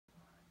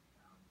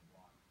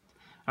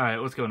Alright,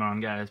 what's going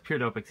on, guys? Pure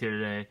Dopix here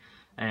today,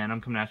 and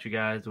I'm coming at you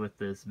guys with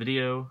this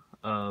video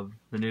of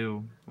the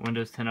new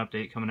Windows 10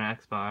 update coming to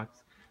Xbox.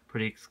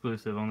 Pretty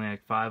exclusive, only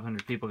like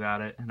 500 people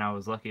got it, and I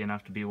was lucky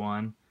enough to be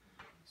one.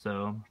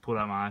 So, pulled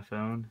out my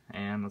iPhone,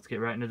 and let's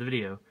get right into the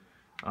video.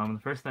 The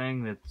first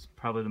thing that's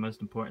probably the most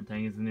important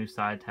thing is the new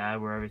side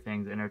tab where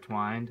everything's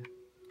intertwined.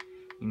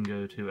 You can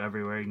go to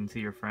everywhere, you can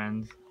see your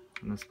friends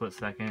in a split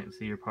second,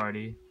 see your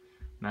party,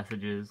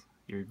 messages,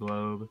 your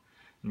globe,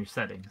 and your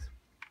settings.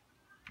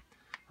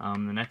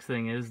 The next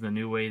thing is the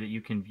new way that you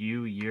can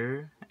view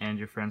your and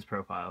your friend's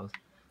profiles.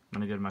 I'm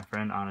going to go to my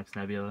friend Onyx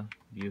Nebula,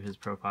 view his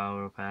profile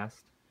real fast,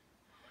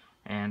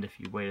 and if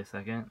you wait a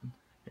second,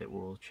 it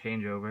will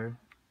change over,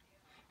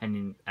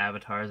 and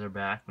avatars are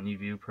back when you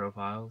view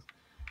profiles,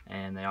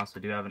 and they also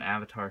do have an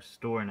avatar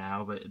store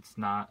now, but it's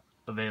not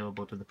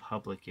available to the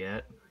public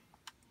yet.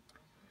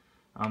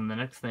 The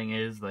next thing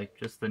is like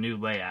just the new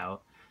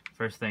layout.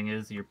 First thing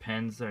is your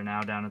pins are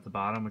now down at the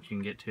bottom, which you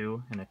can get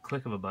to in a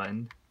click of a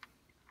button.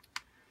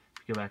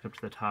 Go back up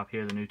to the top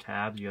here, the new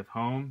tabs. You have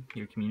home,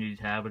 your community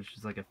tab, which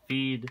is like a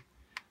feed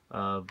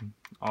of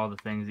all the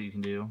things that you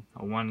can do.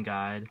 A one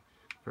guide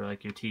for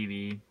like your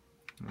TV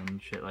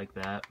and shit like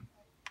that.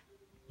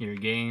 Your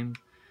games,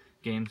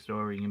 game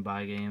store where you can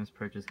buy games,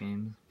 purchase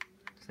games,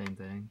 same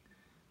thing.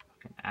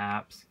 Fucking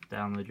apps,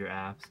 download your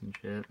apps and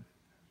shit.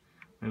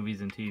 Movies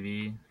and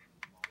TV.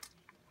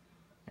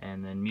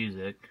 And then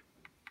music,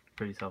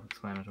 pretty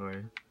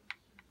self-explanatory.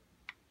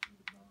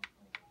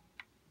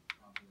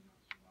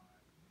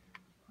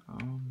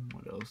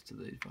 What else do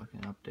they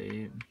fucking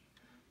update?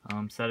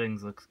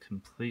 Settings looks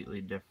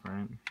completely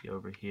different. If you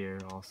over here,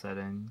 all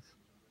settings.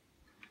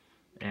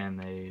 And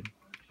they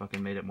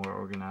fucking made it more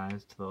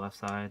organized to the left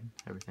side.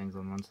 Everything's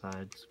on one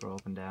side. Scroll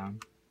up and down.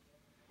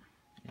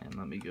 And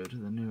let me go to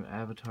the new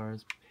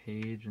avatars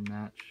page, and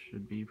that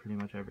should be pretty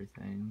much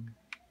everything.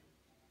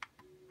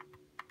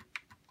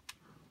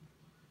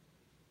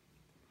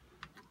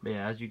 But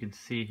yeah, as you can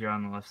see here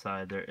on the left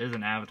side, there is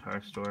an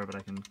avatar store, but I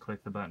can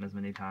click the button as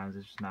many times,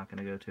 it's just not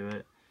going to go to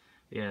it.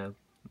 Yeah,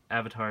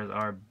 avatars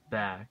are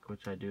back,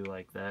 which I do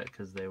like that,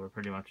 because they were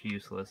pretty much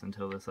useless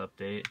until this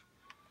update.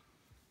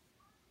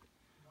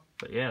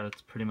 But yeah,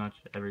 that's pretty much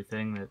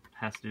everything that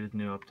has to do with the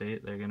new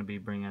update. They're going to be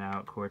bringing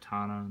out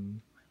Cortana and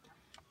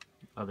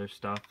other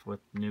stuff with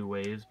new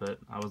waves, but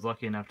I was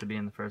lucky enough to be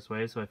in the first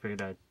wave, so I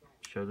figured I'd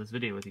show this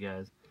video with you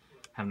guys.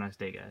 Have a nice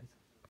day, guys.